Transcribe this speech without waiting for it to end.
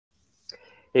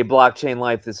Hey, Blockchain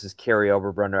Life, this is Kary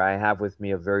Oberbrunner. I have with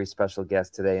me a very special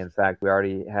guest today. In fact, we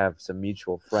already have some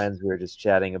mutual friends we were just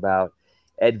chatting about.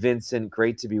 Ed Vincent,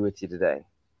 great to be with you today.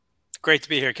 Great to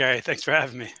be here, Kary. Thanks for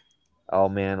having me. Oh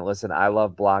man, listen, I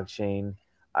love blockchain.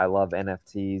 I love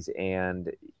NFTs,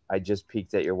 and I just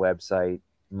peeked at your website.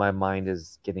 My mind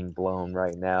is getting blown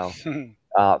right now.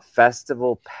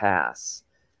 Festival Pass.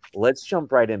 Let's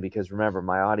jump right in because remember,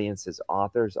 my audience is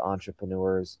authors,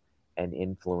 entrepreneurs, and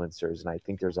influencers, and I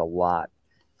think there's a lot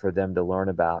for them to learn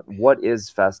about. What is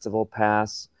Festival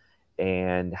Pass,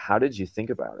 and how did you think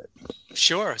about it?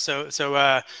 Sure.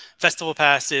 Festival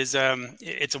Pass is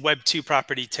it's a Web 2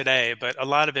 property today, but a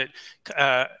lot of it.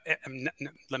 Uh,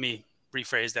 Let me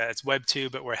rephrase that. It's Web 2,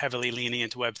 but we're heavily leaning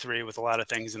into Web 3 with a lot of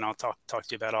things, and I'll talk to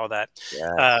you about all that. Yes.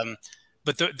 Um,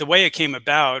 but the way it came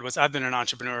about was I've been an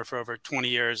entrepreneur for over 20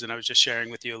 years, and I was just sharing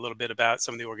with you a little bit about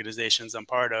some of the organizations I'm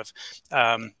part of.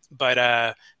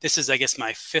 This is, I guess,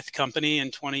 my fifth company in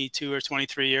 22 or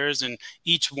 23 years, and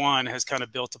each one has kind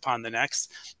of built upon the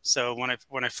next. So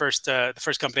when I first the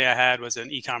first company I had was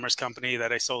an e-commerce company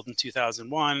that I sold in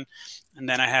 2001, and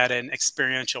then I had an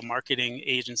experiential marketing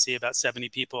agency, about 70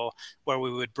 people, where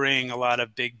we would bring a lot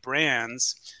of big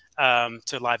brands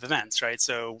to live events, right?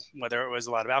 So whether it was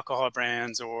a lot of alcohol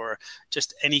brands or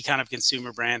just any kind of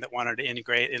consumer brand that wanted to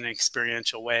integrate in an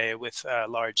experiential way with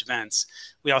large events.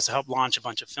 We also helped launch a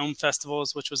bunch of film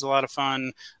festivals, which was a lot of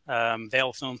fun.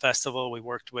 Vail Film Festival. We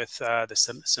worked with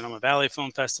the Sonoma Valley Film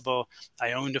Festival.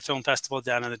 I owned a film festival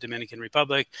down in the Dominican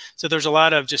Republic. So there's a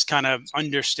lot of just kind of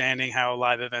understanding how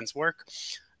live events work.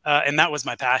 And that was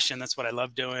my passion. That's what I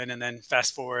love doing. And then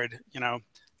fast forward,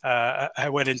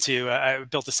 I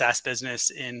built a SaaS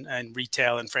business in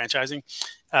retail and franchising.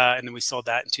 And then we sold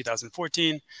that in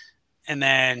 2014. And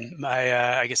then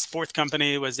my, I guess, fourth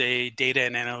company was a data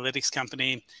and analytics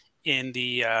company in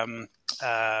the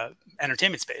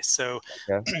entertainment space. So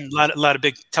Okay. a lot of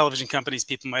big television companies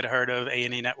people might have heard of: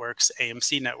 A&E Networks,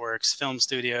 AMC Networks, film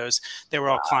studios. They were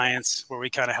all Wow. clients where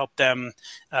we kind of helped them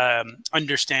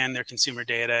understand their consumer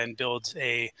data and build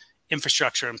a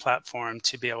infrastructure and platform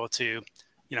to be able to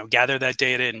gather that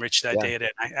data, enrich that Yeah. data,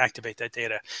 and activate that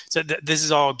data. So this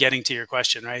is all getting to your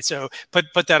question, right? So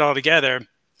put that all together: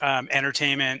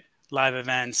 entertainment, live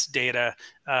events, data,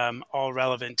 all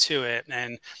relevant to it.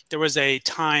 And there was a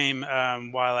time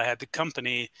while I had the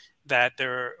company that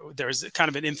there was kind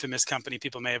of an infamous company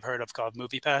people may have heard of called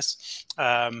MoviePass.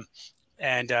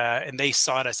 And they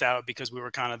sought us out because we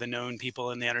were kind of the known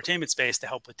people in the entertainment space to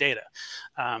help with data.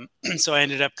 So I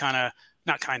ended up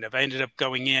I ended up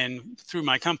going in through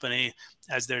my company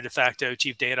as their de facto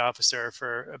chief data officer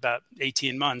for about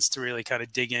 18 months to really kind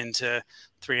of dig into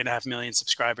 3.5 million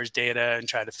subscribers data and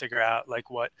try to figure out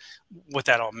like what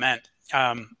that all meant.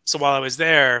 So while I was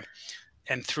there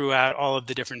and throughout all of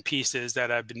the different pieces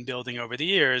that I've been building over the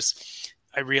years,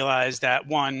 I realized that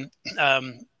one,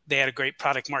 they had a great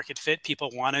product market fit. People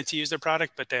wanted to use their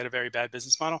product, but they had a very bad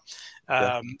business model.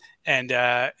 Okay. And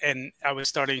I was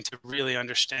starting to really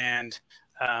understand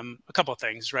a couple of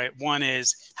things, right? One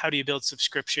is, how do you build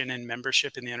subscription and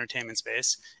membership in the entertainment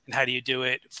space? And how do you do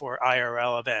it for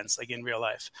IRL events, like in real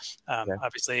life? Okay.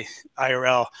 Obviously,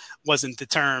 IRL wasn't the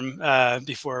term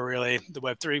before really the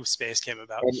Web3 space came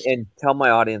about. And tell my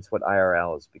audience what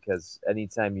IRL is, because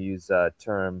anytime you use a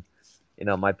term,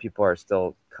 my people are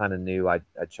still kind of new. I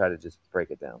try to just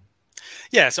break it down.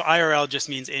 Yeah, so IRL just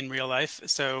means in real life.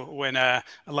 So when a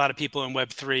lot of people in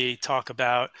Web3 talk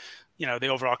about, the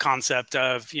overall concept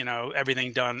of,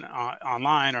 everything done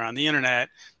online or on the internet,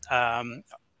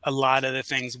 a lot of the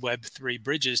things Web3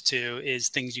 bridges to is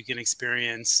things you can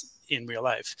experience in real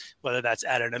life, whether that's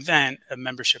at an event, a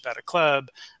membership at a club,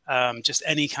 just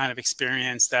any kind of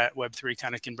experience that Web3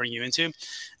 kind of can bring you into.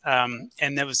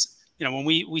 And that was, when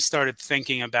we started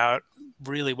thinking about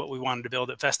really what we wanted to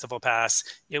build at Festival Pass,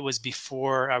 it was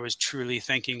before I was truly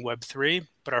thinking Web3,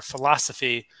 but our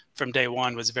philosophy from day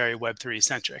one was very Web3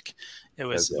 centric. It So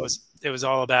was it good. was it was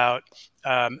all about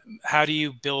how do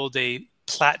you build a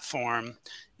platform,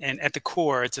 and at the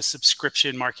core, it's a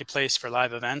subscription marketplace for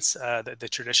live events, the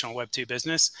traditional Web2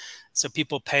 business. So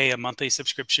people pay a monthly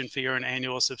subscription fee or an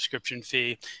annual subscription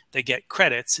fee. They get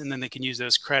credits, and then they can use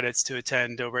those credits to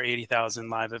attend over 80,000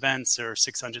 live events or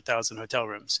 600,000 hotel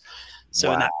rooms. So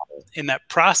Wow. in that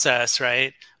process,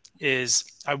 right, is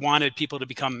I wanted people to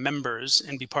become members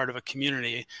and be part of a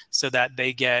community so that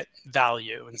they get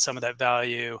value. And some of that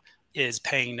value is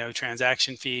paying no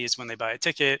transaction fees when they buy a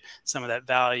ticket. Some of that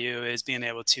value is being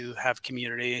able to have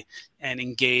community and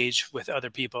engage with other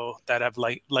people that have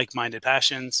like-minded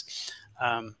passions.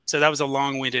 So that was a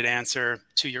long-winded answer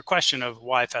to your question of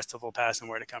why Festival Pass and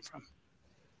where to come from.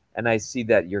 And I see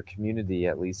that your community,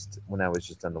 at least when I was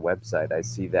just on the website, I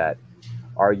see that.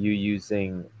 Are you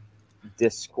using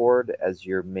Discord as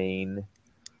your main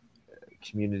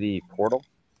community portal?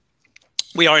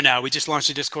 We are now. We just launched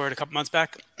a Discord a couple months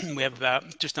back. We have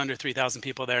about just under 3,000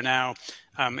 people there now.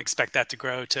 Expect that to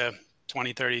grow to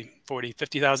 20, 30, 40,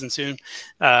 50,000 soon.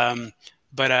 Yeah,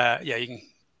 you can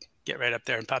get right up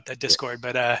there and pop that Discord.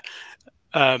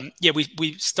 Yeah,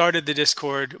 we started the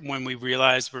Discord when we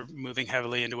realized we're moving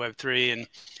heavily into Web3. And,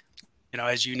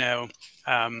 as you know,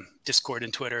 Discord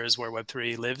and Twitter is where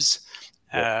Web3 lives.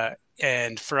 Yep.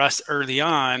 And for us early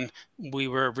on, we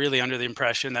were really under the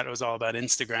impression that it was all about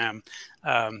Instagram.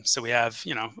 So we have,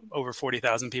 over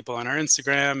 40,000 people on our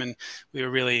Instagram, and we were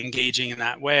really engaging in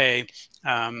that way.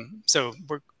 So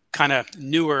we're kind of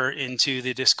newer into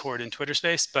the Discord and Twitter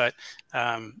space, but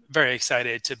very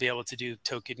excited to be able to do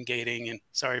token gating. And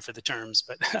sorry for the terms,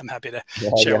 but I'm happy to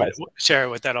share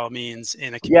what that all means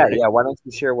in a community. Yeah. Why don't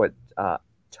you share what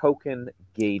token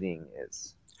gating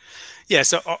is? Yeah,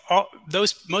 so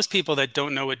most people that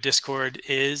don't know what Discord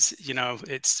is,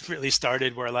 it's really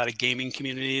started where a lot of gaming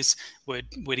communities would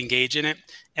engage in it.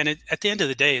 And at the end of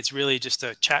the day, it's really just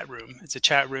a chat room. It's a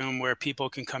chat room where people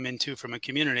can come into from a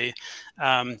community.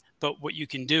 But what you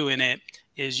can do in it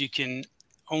is you can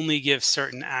only give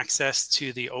certain access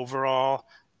to the overall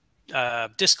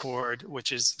Discord,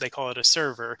 which is, they call it a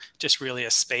server, just really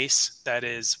a space that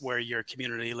is where your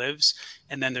community lives.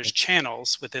 And then there's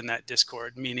channels within that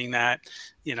Discord, meaning that,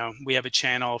 we have a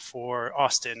channel for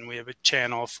Austin, we have a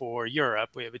channel for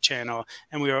Europe, we have a channel,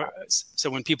 and so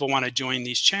when people want to join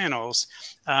these channels,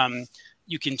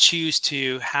 you can choose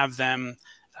to have them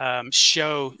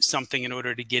show something in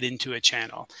order to get into a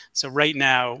channel. So right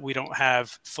now we don't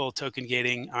have full token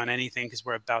gating on anything because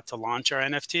we're about to launch our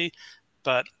NFT,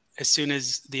 but as soon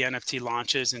as the NFT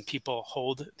launches and people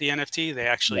hold the NFT, they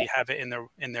actually have it in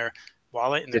their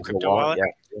wallet, in their crypto wallet,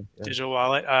 digital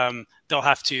wallet. They'll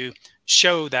have to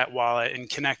show that wallet and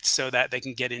connect so that they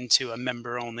can get into a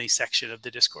member-only section of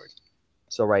the Discord.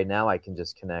 So right now I can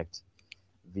just connect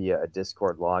via a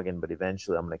Discord login, but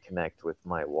eventually I'm going to connect with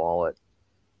my wallet,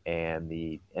 and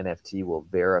the NFT will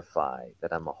verify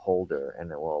that I'm a holder,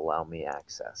 and it will allow me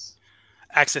access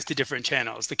to different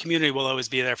channels. The community will always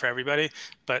be there for everybody,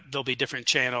 but there'll be different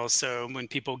channels. So when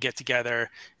people get together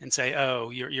and say,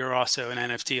 oh, you're also an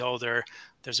NFT holder,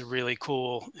 there's a really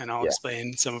cool, and I'll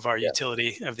explain some of our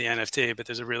utility of the NFT, but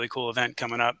there's a really cool event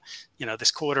coming up,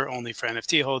 this quarter only for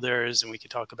NFT holders, and we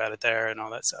could talk about it there and all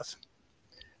that stuff.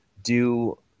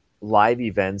 Do live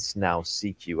events now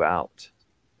seek you out,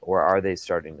 or are they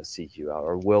starting to seek you out,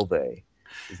 or will they?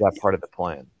 Is that part of the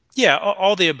plan? Yeah,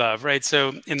 all the above, right?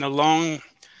 So in the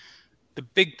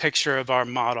big picture of our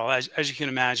model, as you can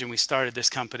imagine, we started this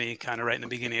company kind of right in the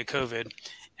beginning of COVID,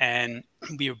 and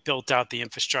we built out the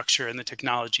infrastructure and the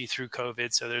technology through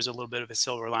COVID. So there's a little bit of a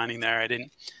silver lining there. I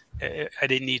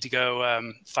didn't need to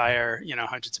go fire,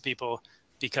 hundreds of people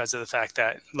because of the fact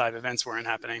that live events weren't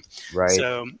happening. Right.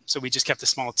 So we just kept a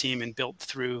small team and built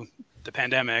through the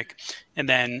pandemic. And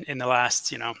then in the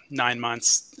last 9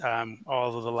 months,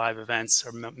 all of the live events,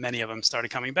 or many of them,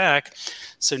 started coming back.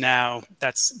 So now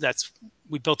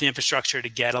we built the infrastructure to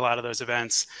get a lot of those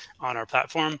events on our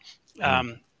platform.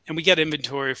 And we get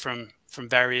inventory from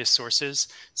various sources.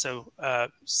 So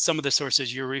some of the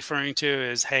sources you're referring to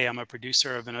is, hey, I'm a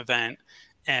producer of an event,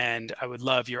 and I would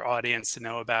love your audience to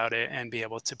know about it and be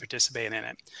able to participate in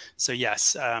it. So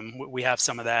yes, we have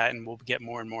some of that, and we'll get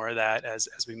more and more of that as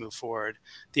we move forward.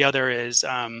 The other is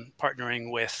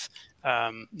partnering with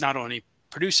not only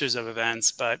producers of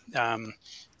events, but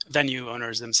venue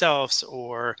owners themselves,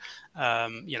 or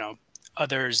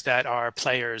others that are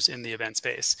players in the event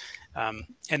space.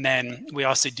 And then we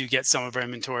also do get some of our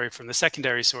inventory from the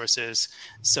secondary sources,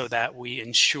 so that we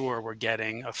ensure we're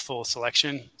getting a full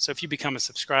selection. So if you become a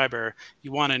subscriber,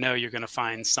 you want to know you're going to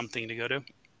find something to go to.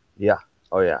 Yeah.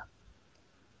 Oh, yeah.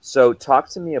 So talk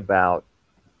to me about,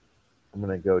 I'm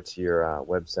going to go to your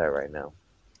website right now.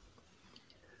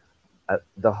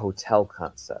 The hotel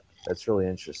concept. That's really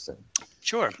interesting.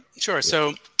 Sure. Yeah.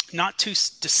 So not too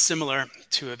dissimilar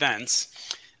to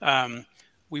events.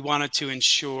 We wanted to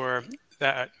ensure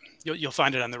that you'll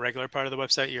find it on the regular part of the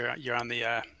website. You're on the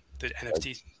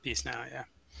NFT piece now, yeah.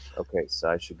 Okay, so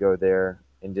I should go there.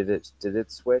 And did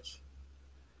it switch?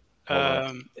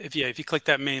 If you click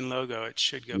that main logo, it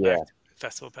should go back to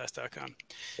festivalpass.com.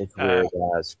 It's weird.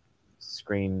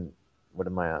 Screen. What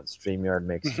am I on? StreamYard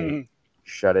makes me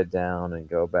shut it down and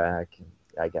go back. And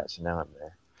I got you. Now I'm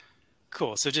there.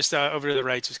 Cool. So just over to the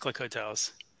right, just click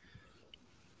hotels.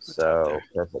 So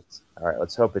perfect. All right,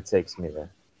 let's hope it takes me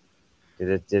there.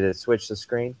 Did it switch the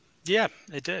screen? Yeah,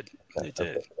 it did. Okay, It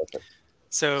okay, did. perfect.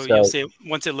 So you'll So see it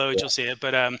once it loads, yeah, you'll see it.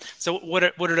 But so what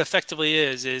it effectively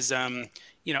is as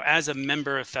a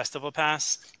member of Festival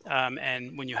Pass,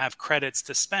 and when you have credits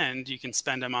to spend, you can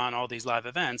spend them on all these live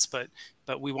events. But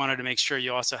we wanted to make sure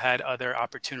you also had other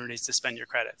opportunities to spend your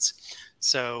credits.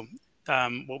 So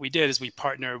what we did is we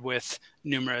partnered with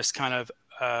numerous kind of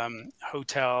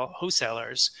hotel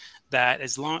wholesalers that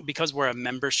as long because we're a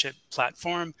membership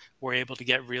platform, we're able to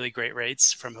get really great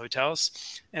rates from hotels.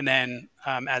 And then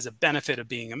as a benefit of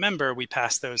being a member, we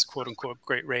pass those quote unquote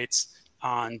great rates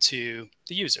on to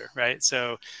the user, right?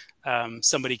 So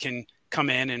somebody can come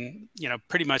in and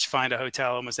pretty much find a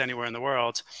hotel almost anywhere in the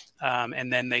world,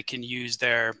 and then they can use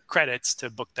their credits to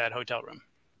book that hotel room.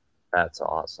 that's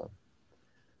awesome.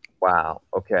 Wow.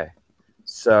 Okay.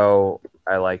 So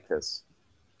I like this.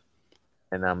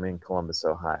 And I'm in Columbus,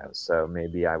 Ohio. So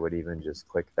maybe I would even just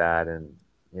click that and,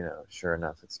 sure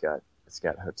enough, it's got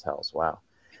hotels. Wow.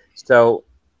 So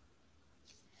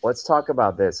let's talk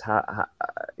about this.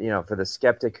 For the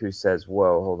skeptic who says,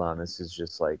 "Whoa, hold on, this is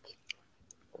just like,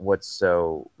 what's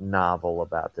so novel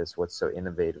about this? What's so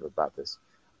innovative about this?"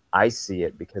 I see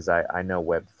it because I know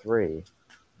Web3,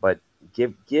 but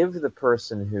give the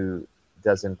person who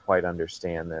doesn't quite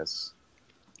understand this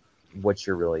what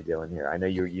you're really doing here. I know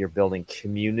you're building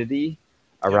community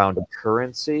Yep. around a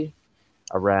currency,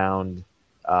 around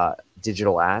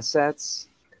digital assets,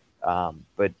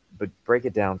 but break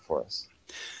it down for us.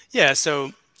 Yeah.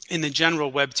 So in the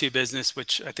general Web2 business,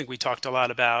 which I think we talked a lot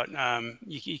about,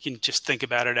 you can just think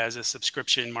about it as a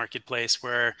subscription marketplace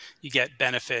where you get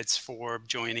benefits for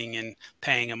joining and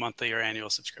paying a monthly or annual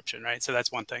subscription, right? So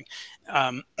that's one thing.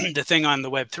 The thing on the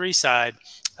Web3 side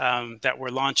that we're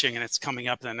launching, and it's coming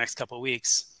up in the next couple of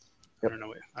weeks. I Yep. don't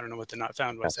know. I don't know what the not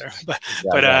found was Gotcha. there, but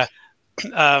Yeah, I but got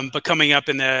uh, but coming up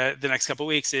in the next couple of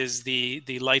weeks is the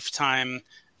lifetime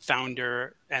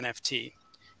founder NFT,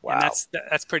 and wow.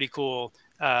 that's pretty cool,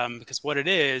 because what it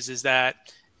is that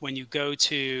when you go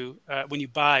to when you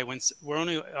buy, we're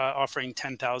only offering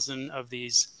 10,000 of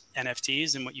these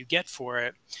NFTs, and what you get for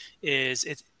it is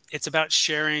it's about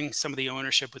sharing some of the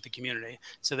ownership with the community,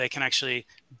 so they can actually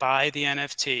buy the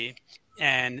NFT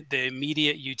and the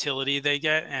immediate utility they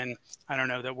get. And I don't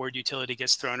know, that word utility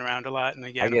gets thrown around a lot, and I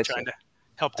again, I'm get you. trying to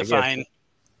help I get define you.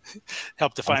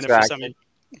 help I'm define it tracking.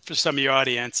 for some of your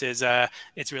audience. Is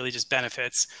it's really just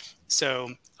benefits. So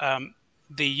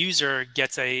the user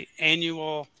gets a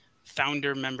annual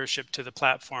founder membership to the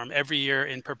platform every year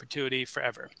in perpetuity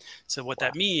forever. So what Wow.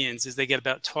 that means is they get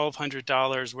about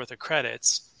 $1,200 worth of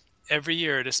credits every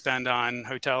year to spend on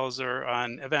hotels or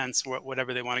on events,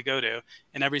 whatever they want to go to.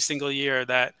 And every single year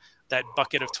that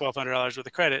bucket of $1,200 worth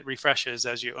of credit refreshes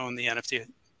as you own the NFT.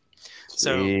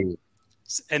 So, Sweet.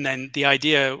 and then the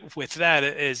idea with that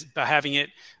is by having it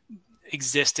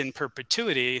exist in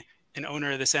perpetuity, an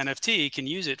owner of this NFT can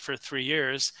use it for 3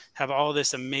 years, have all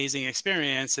this amazing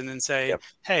experience, and then say, Yep.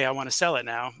 hey, I want to sell it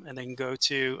now. And then go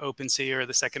to OpenSea or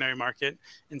the secondary market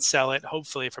and sell it,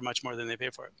 hopefully for much more than they pay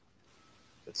for it.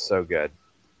 It's so good.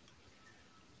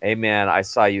 Hey man, I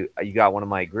saw you got one of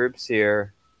my groups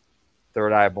here,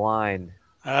 Third Eye Blind.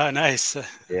 Nice.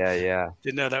 Yeah, yeah.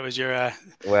 Didn't know that was your.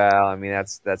 Well, I mean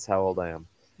that's how old I am.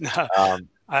 No, Um,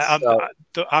 I, I'm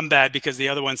so I'm bad because the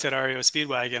other one said REO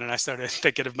Speedwagon, and I started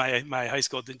thinking of my high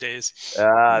school days.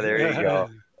 there you go.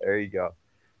 There you go.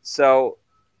 So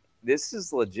this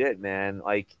is legit, man.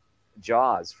 Like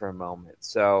Jaws for a moment.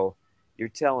 So you're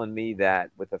telling me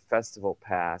that with a festival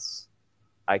pass,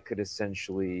 I could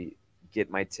essentially get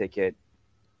my ticket.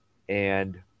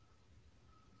 And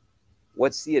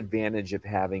what's the advantage of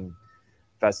having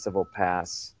festival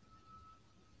pass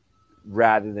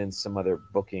rather than some other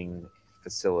booking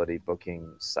facility,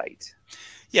 booking site?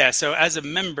 Yeah, so as a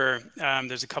member,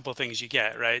 there's a couple of things you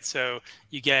get, right? So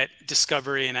you get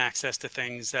discovery and access to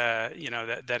things,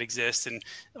 that exist, and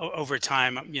over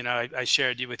time, I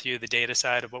shared with you the data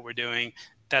side of what we're doing.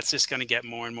 That's just going to get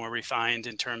more and more refined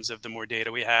in terms of the more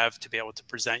data we have to be able to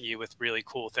present you with really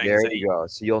cool things There that you go.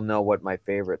 So you'll know what my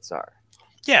favorites are.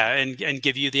 yeah, and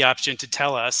give you the option to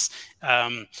tell us.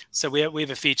 So we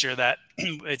have a feature that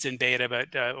it's in beta,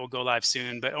 but will go live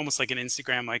soon. But almost like an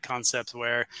Instagram like concept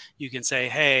where you can say,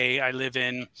 "Hey, I live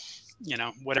in,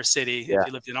 whatever city. If Yeah.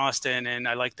 you lived in Austin, and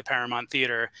I like the Paramount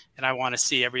Theater, and I want to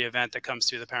see every event that comes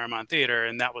through the Paramount Theater,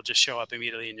 and that will just show up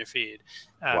immediately in your feed,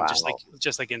 Wow. just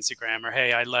like Instagram. Or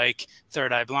hey, I like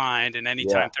Third Eye Blind, and Yeah.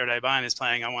 anytime Third Eye Blind is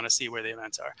playing, I want to see where the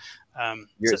events are.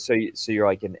 You're so you're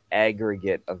like an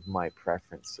aggregate of my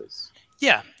preferences.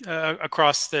 Yeah,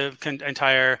 across the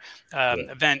entire Yeah.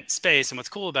 event space. And what's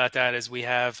cool about that is we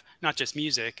have not just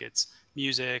music, it's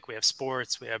music, we have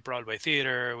sports, we have Broadway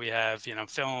theater, we have,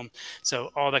 film.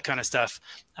 So all that kind of stuff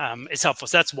is helpful.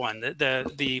 So that's one.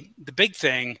 The big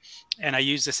thing, and I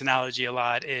use this analogy a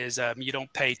lot, is you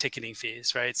don't pay ticketing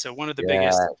fees, right? So one of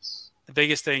Yes. the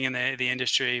biggest thing in the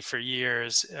industry for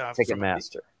years,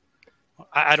 Ticketmaster.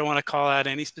 I don't want to call out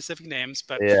any specific names,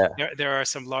 but Yeah. there are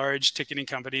some large ticketing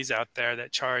companies out there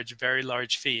that charge very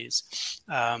large fees.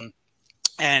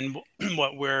 And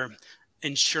what we're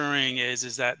ensuring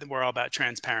is that we're all about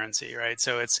transparency, right?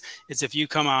 So it's if you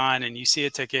come on and you see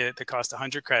a ticket that costs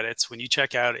 100 credits, when you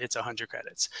check out, it's 100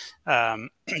 credits.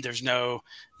 There's no,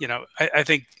 I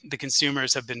think the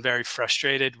consumers have been very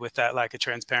frustrated with that lack of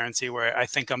transparency, where I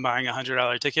think I'm buying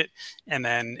 $100 ticket and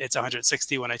then it's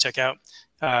 160 when I check out.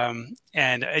 And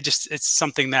it's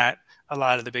something that a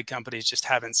lot of the big companies just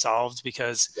haven't solved,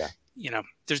 because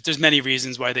there's many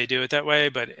reasons why they do it that way,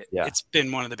 but it's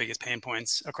been one of the biggest pain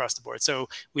points across the board. So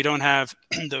we don't have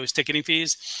those ticketing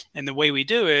fees, and the way we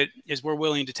do it is we're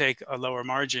willing to take a lower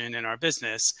margin in our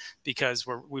business, because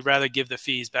we'd rather give the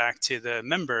fees back to the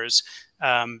members,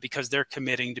 because they're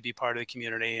committing to be part of the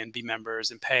community and be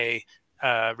members and pay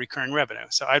recurring revenue.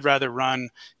 So I'd rather run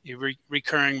a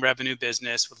recurring revenue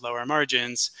business with lower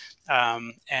margins,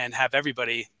 and have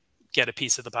everybody get a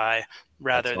piece of the pie,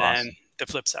 rather than the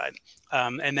flip side.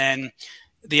 And then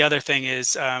the other thing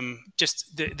is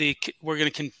just we're going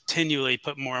to continually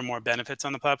put more and more benefits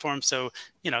on the platform. So,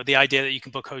 the idea that you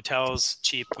can book hotels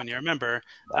cheap when you're a member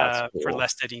for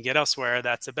less than you can get elsewhere,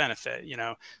 that's a benefit.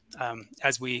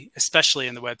 Especially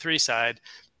in the Web3 side,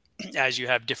 as you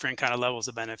have different kind of levels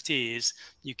of NFTs,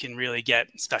 you can really get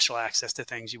special access to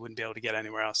things you wouldn't be able to get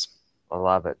anywhere else. I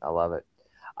love it. I love it.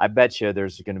 I bet you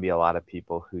there's going to be a lot of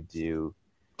people who do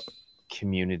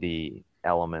community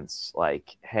elements,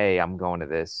 like, hey, I'm going to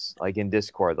this. Like in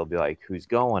Discord, they'll be like, who's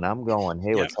going? I'm going.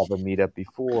 Hey, let's have a meetup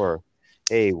before.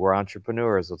 Hey, we're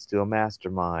entrepreneurs. Let's do a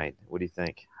mastermind. What do you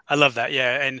think? I love that.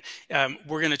 Yeah. And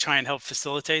we're going to try and help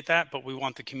facilitate that, but we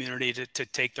want the community to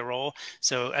take the role.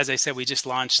 So as I said, we just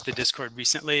launched the Discord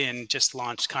recently and just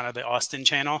launched kind of the Austin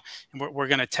channel, and we're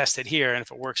going to test it here. And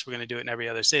if it works, we're going to do it in every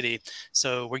other city.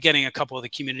 So we're getting a couple of the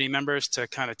community members to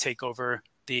kind of take over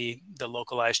the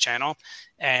localized channel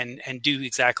and do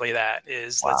exactly that.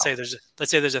 Let's say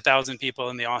there's 1,000 people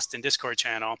in the Austin Discord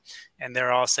channel, and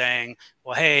they're all saying,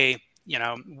 well, hey,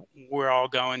 we're all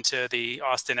going to the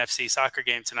Austin FC soccer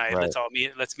game tonight. Right.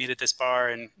 Let's meet at this bar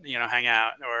and, hang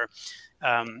out. Or,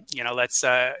 let's,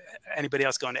 anybody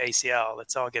else going to ACL,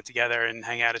 let's all get together and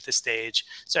hang out at this stage.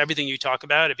 So everything you talk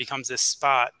about, it becomes this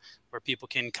spot where people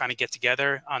can kind of get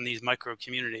together on these micro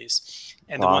communities.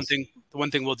 And awesome. the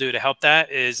one thing we'll do to help that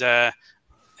is, and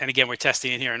again, we're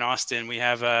testing it here in Austin. We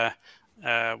have,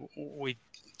 we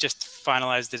just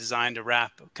finalized the design to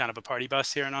wrap kind of a party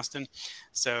bus here in Austin.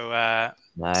 So,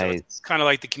 nice. So it's kind of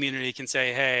like the community can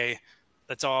say, hey,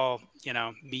 let's all,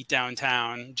 meet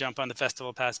downtown, jump on the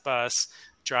Festival Pass bus,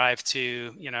 drive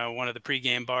to, one of the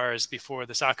pregame bars before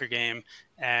the soccer game.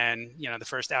 And, the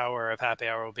first hour of happy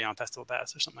hour will be on Festival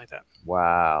Pass or something like that.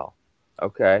 Wow.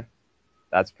 Okay.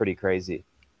 That's pretty crazy.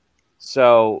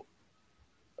 So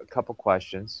a couple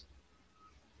questions.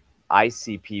 I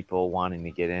see people wanting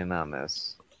to get in on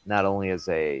this, not only as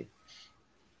a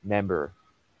member,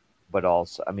 but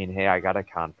also, hey, I got a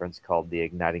conference called the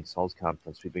Igniting Souls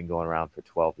Conference. We've been going around for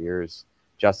 12 years.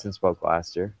 Justin spoke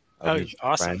last year. Oh,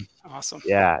 awesome. Awesome.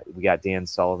 Yeah. We got Dan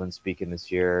Sullivan speaking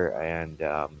this year, and,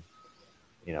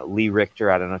 Lee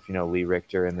Richter. I don't know if you know Lee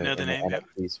Richter in the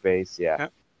NFT space. Yeah.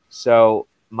 Yep. So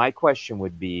my question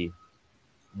would be,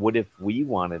 what if we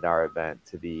wanted our event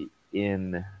to be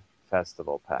in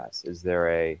Festival Pass? Is there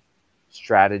a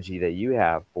strategy that you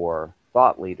have for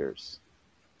thought leaders?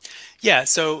 Yeah,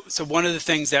 so one of the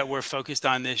things that we're focused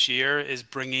on this year is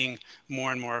bringing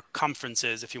more and more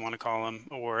conferences, if you want to call them,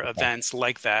 or events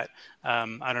like that.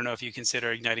 I don't know if you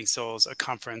consider Igniting Souls a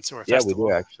conference or a festival. Yeah, we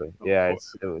do actually. Yeah,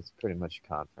 it was pretty much a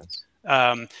conference.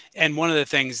 And one of the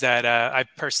things that I've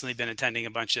personally been attending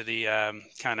a bunch of the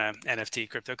kind of NFT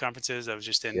crypto conferences. I was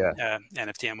just in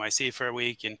NFT NYC for a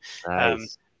week, and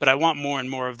nice. But I want more and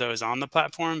more of those on the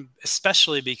platform,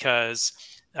 especially because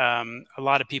a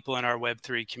lot of people in our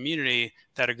Web3 community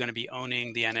that are going to be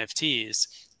owning the NFTs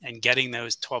and getting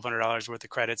those $1,200 worth of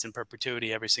credits in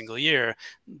perpetuity every single year,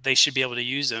 they should be able to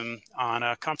use them on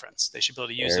a conference. They should be able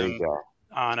to use them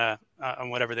on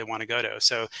whatever they want to go to.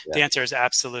 So the answer is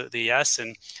absolutely yes.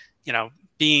 And,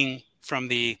 being from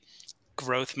the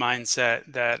growth mindset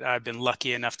that I've been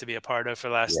lucky enough to be a part of for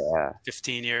the last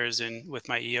 15 years and with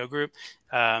my EO group,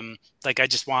 I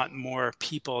just want more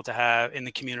people to have in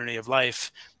the community of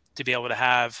life to be able to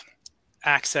have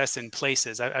access in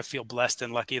places. I feel blessed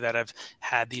and lucky that I've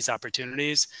had these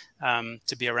opportunities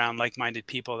to be around like-minded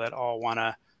people that all want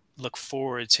to look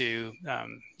forward to,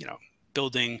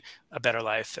 building a better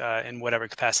life in whatever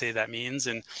capacity that means.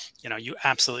 And, you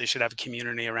absolutely should have a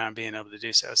community around being able to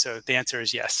do so. So the answer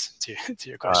is yes to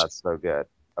your Oh, question. that's so good.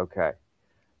 Okay.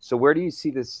 So where do you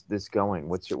see this going?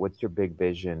 What's your big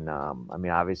vision? I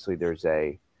mean, obviously there's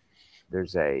a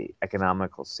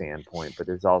economical standpoint, but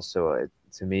there's also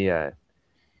to me a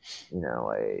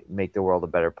make the world a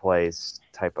better place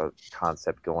type of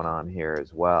concept going on here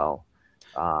as well.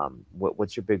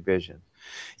 What's your big vision?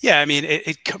 Yeah, I mean,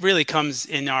 it really comes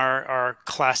in our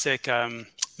classic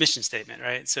mission statement,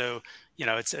 right? So,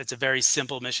 it's a very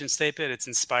simple mission statement. It's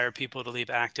inspire people to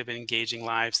live active and engaging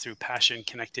lives through passion,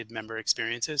 connected member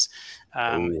experiences.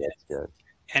 Um, Oh, that's good.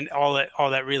 and all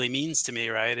that really means to me,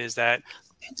 right, is that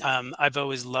I've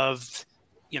always loved,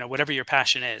 whatever your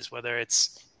passion is, whether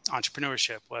it's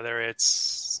entrepreneurship, whether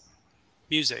it's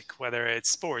music, whether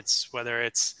it's sports, whether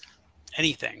it's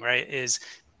anything, right, is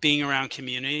being around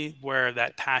community where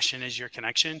that passion is your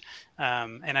connection.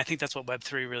 And I think that's what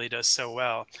Web3 really does so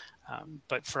well.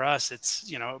 But for us,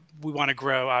 it's, we want to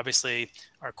grow, obviously,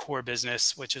 our core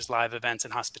business, which is live events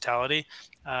and hospitality.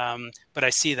 But I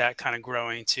see that kind of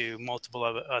growing to multiple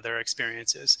other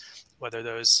experiences, whether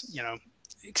those,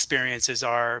 experiences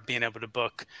are being able to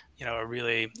book, a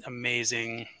really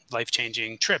amazing,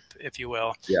 life-changing trip, if you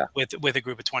will, Yeah. with a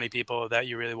group of 20 people that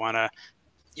you really want to,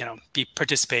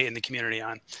 participate in the community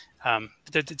on.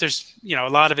 There's, a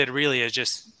lot of it really is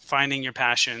just finding your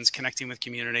passions, connecting with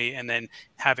community, and then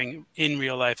having in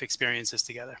real life experiences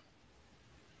together.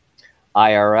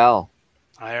 IRL.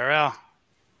 IRL.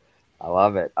 I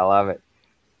love it. I love it.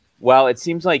 Well, it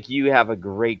seems like you have a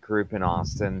great group in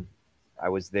Austin. I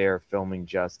was there filming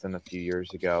Justin a few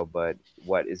years ago, but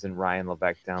what isn't Ryan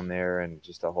Levesque down there and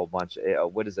just a whole bunch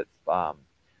of what is it?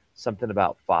 Something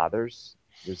about fathers.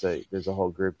 There's a whole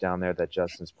group down there that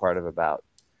Justin's part of about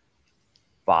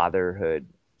fatherhood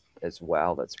as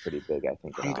well. That's pretty big, I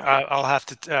think, in Austin. I'll have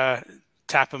to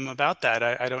tap him about that.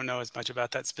 I don't know as much about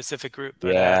that specific group,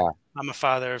 but Yeah, I'm a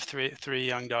father of three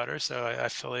young daughters, so I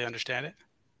fully understand it.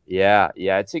 yeah.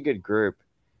 It's a good group.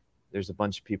 There's a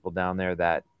bunch of people down there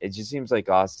that it just seems like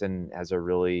Austin has a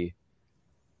really,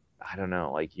 I don't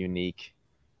know, like unique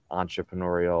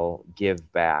entrepreneurial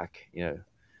give back.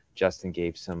 Justin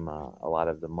gave some a lot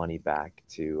of the money back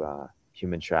to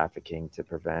human trafficking to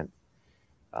prevent.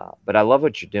 But I love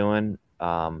what you're doing.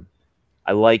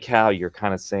 I like how you're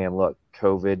kind of saying, look,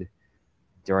 COVID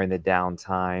during the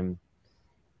downtime,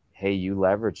 hey, you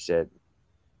leveraged it.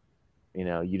 You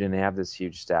didn't have this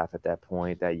huge staff at that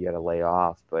point that you had to lay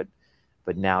off, but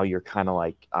now you're kind of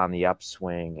like on the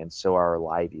upswing, and so are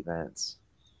live events.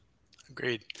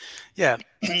 Agreed. Yeah,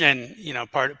 and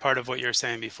part of what you were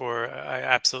saying before, I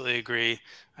absolutely agree.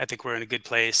 I think we're in a good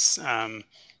place.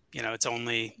 It's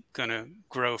only going to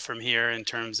grow from here in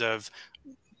terms of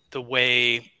the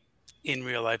way in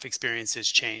real life experiences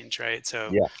change, right?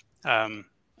 So Yeah.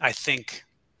 I think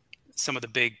some of the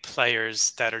big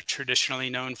players that are traditionally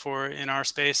known for in our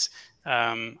space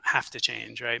have to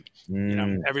change, right?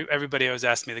 Mm, Everybody always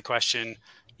asks me the question,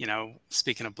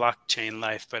 speaking of blockchain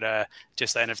life, but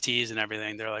just NFTs and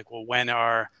everything. They're like, well, when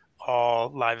are all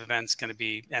live events going to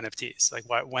be NFTs? Like,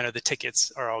 when are the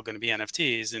tickets are all going to be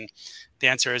NFTs? And the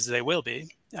answer is they will be.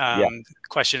 yeah. The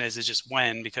question is just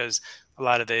when, because a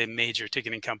lot of the major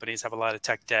ticketing companies have a lot of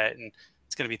tech debt, and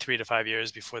it's going to be 3 to 5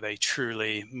 years before they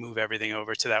truly move everything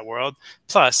over to that world.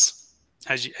 Plus,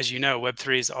 as you know,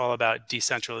 Web3 is all about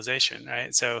decentralization,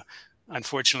 right? So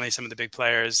unfortunately, some of the big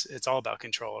players, it's all about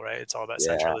control, right? It's all about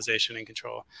Yeah. centralization and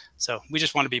control. So we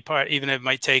just want to be part, even if it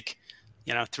might take,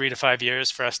 3 to 5 years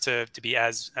for us to be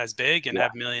as big and Yeah.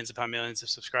 have millions upon millions of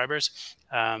subscribers.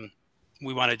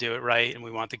 We want to do it right, and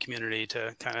we want the community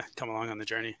to kind of come along on the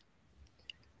journey.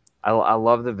 I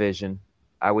love the vision.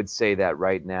 I would say that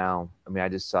right now. I mean, I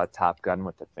just saw Top Gun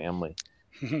with the family,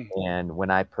 and when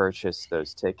I purchased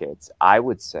those tickets, I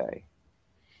would say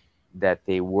that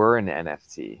they were an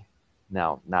NFT.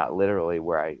 Now, not literally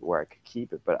where I could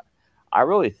keep it, but I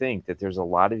really think that there's a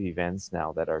lot of events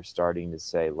now that are starting to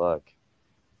say, look,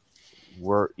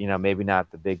 we're maybe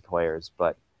not the big players,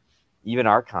 but even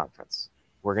our conference,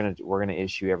 we're gonna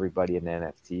issue everybody an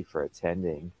NFT for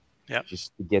attending, Yep.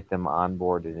 just to get them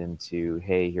onboarded into,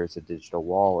 hey, here's a digital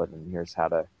wallet, and here's how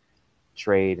to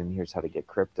trade, and here's how to get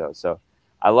crypto. So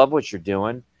I love what you're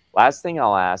doing. Last thing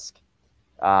I'll ask,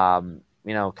 kind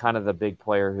of the big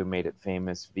player who made it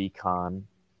famous, VCon,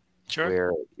 Sure.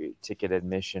 where ticket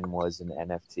admission was an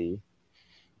NFT.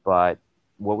 But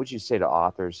what would you say to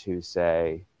authors who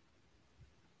say,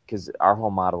 because our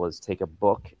whole model is take a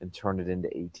book and turn it into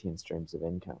 18 streams of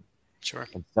income. Sure.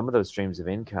 And some of those streams of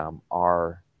income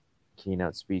are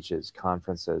keynote speeches,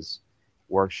 conferences,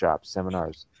 workshops,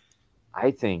 seminars.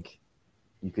 I think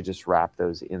you could just wrap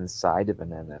those inside of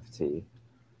an NFT.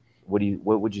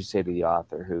 What would you say to the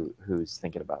author who's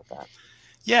thinking about that?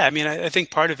 Yeah, I mean, I think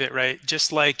part of it, right?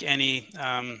 Just like any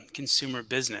consumer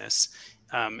business,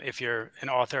 if you're an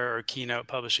author or keynote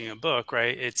publishing a book,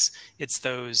 right? It's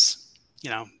those,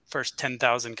 first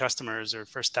 10,000 customers or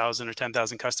first 1,000 or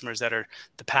 10,000 customers that are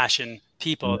the passion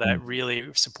people that Mm,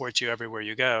 really support you everywhere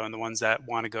you go, and the ones that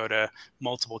want to go to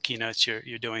multiple keynotes you're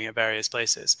doing at various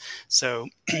places. So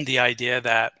the idea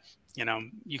that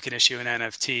you can issue an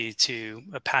NFT to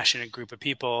a passionate group of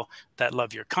people that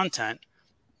love your content,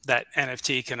 that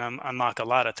NFT can unlock a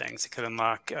lot of things. It could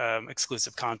unlock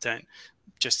exclusive content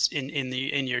just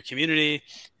in your community.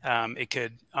 It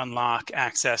could unlock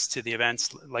access to the events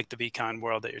like the VCon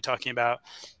world that you're talking about.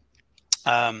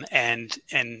 And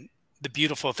the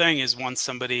beautiful thing is, once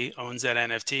somebody owns that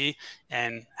NFT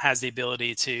and has the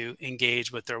ability to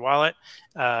engage with their wallet,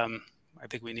 I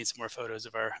think we need some more photos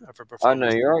of our oh no,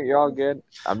 performance. you're all good.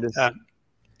 I'm just Uh,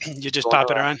 you're just going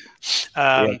popping around. around.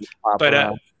 Yeah, Um, just pop but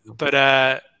around. but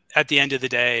at the end of the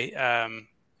day,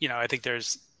 I think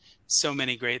there's so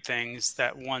many great things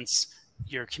that once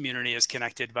your community is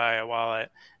connected via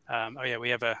wallet. Oh yeah, we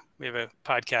have a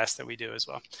podcast that we do as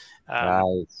well.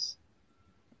 Nice.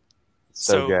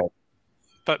 So So, good.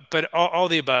 but all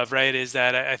the above, right, is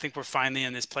that I think we're finally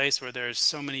in this place where there's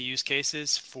so many use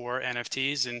cases for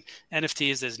NFTs, and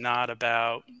NFTs is not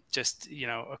about just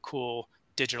a cool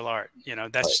digital art.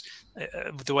 Right. That's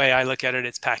the way I look at it.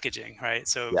 It's packaging, right?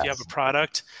 So if you have a Yes,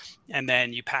 product and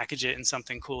then you package it in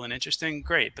something cool and interesting,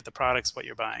 great, but the product's what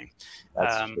you're buying.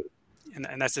 that's um, true.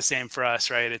 and that's the same for us,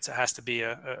 right? It has to be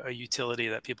a utility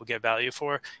that people get value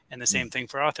for. And the Mm, same thing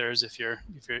for authors. If you're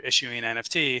issuing an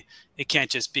NFT, it can't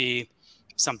just be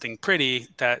something pretty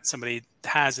that somebody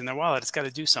has in their wallet. It's got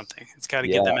to do something. It's got to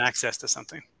give them yes, access to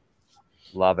something.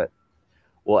 love it.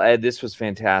 Well, Ed, this was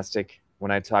fantastic.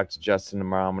 When I talk to Justin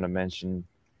tomorrow, I'm going to mention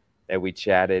that we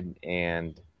chatted,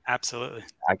 and Absolutely.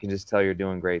 I can just tell you're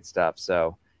doing great stuff.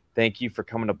 So thank you for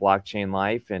coming to Blockchain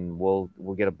Life, and we'll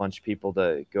get a bunch of people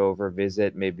to go over,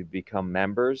 visit, maybe become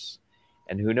members,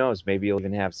 and who knows, maybe you'll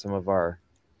even have some of our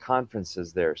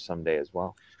conferences there someday as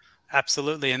well.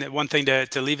 Absolutely. And one thing to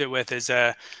leave it with is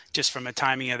just from a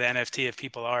timing of the NFT, if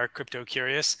people are crypto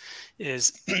curious,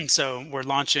 is so we're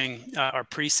launching our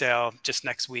pre-sale just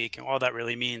next week. And all that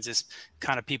really means is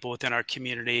kind of people within our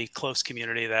community, close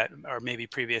community, that are maybe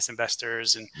previous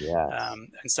investors Yes, and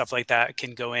stuff like that,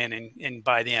 can go in and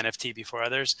buy the NFT before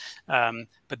others.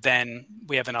 But then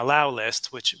we have an allow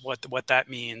list, which what that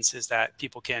means is that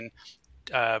people can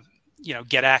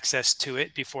get access to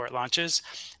it before it launches.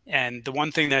 And the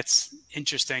one thing that's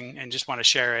interesting, and just want to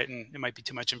share it, and it might be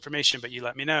too much information, but you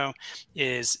let me know,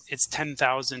 is it's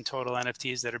 10,000 total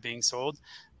NFTs that are being sold.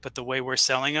 But the way we're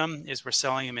selling them is we're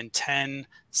selling them in 10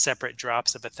 separate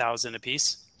drops of 1,000 a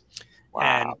piece.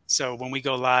 And wow, so when we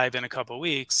go live in a couple of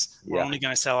weeks, we're yeah, only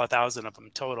going to sell 1,000 of them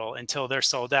total until they're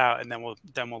sold out, and then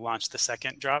we'll launch the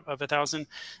second drop of 1,000.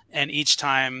 And each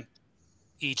time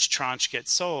each tranche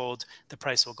gets sold, the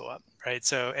price will go up, right?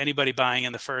 So anybody buying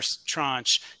in the first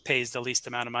tranche pays the least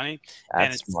amount of money,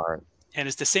 and that's smart.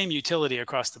 it's the same utility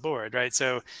across the board, right?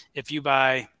 So if you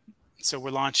buy, so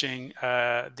we're launching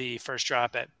the first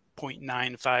drop at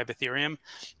 0.95 Ethereum.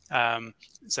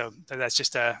 So that's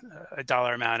just a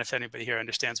dollar amount, if anybody here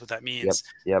understands what that Yep, means.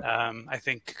 yep. I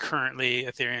think currently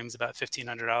Ethereum is about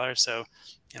 $1,500. So,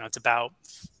 it's about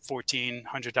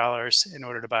 $1,400 in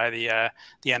order to buy the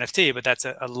NFT, but that's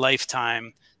a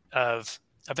lifetime of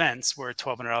events where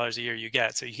 $1,200 a year you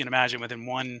get. So you can imagine within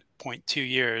 1.2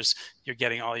 years, you're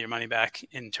getting all your money back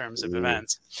in terms of Ooh,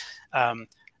 events.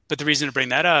 But the reason to bring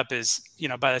that up is,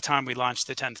 by the time we launch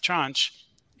the 10th tranche,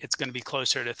 it's going to be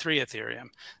closer to 3 Ethereum.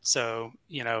 So,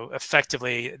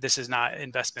 effectively, this is not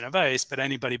investment advice, but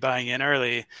anybody buying in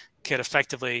early could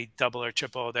effectively double or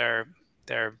triple their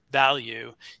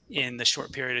value in the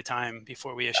short period of time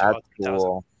before we issue that's all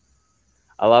 10,000. cool.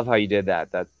 I love how you did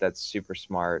that. That's super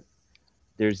smart.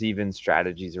 There's even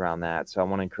strategies around that. So I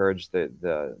want to encourage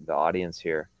the audience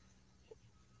here.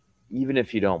 Even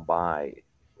if you don't buy,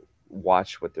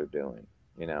 watch what they're doing.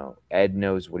 Ed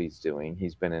knows what he's doing.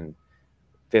 He's been in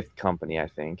fifth company, I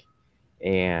think.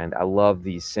 And I love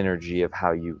the synergy of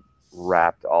how you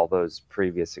wrapped all those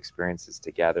previous experiences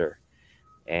together.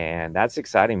 And that's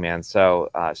exciting, man. So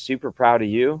super proud of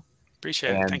you.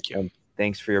 Appreciate it. And, Thank you. and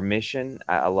thanks for your mission.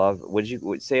 I love, would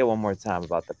you say it one more time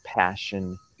about the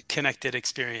passion? connected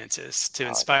experiences, to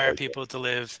inspire people to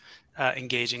live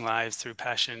engaging lives through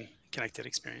passion, connected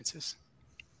experiences.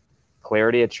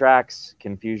 Clarity attracts,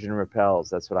 confusion repels.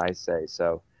 That's what I say.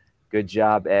 So good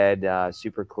job, Ed.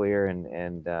 Super clear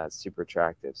and super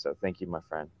attractive. So thank you, my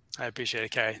friend. I appreciate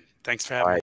it, Kary. Thanks for having me.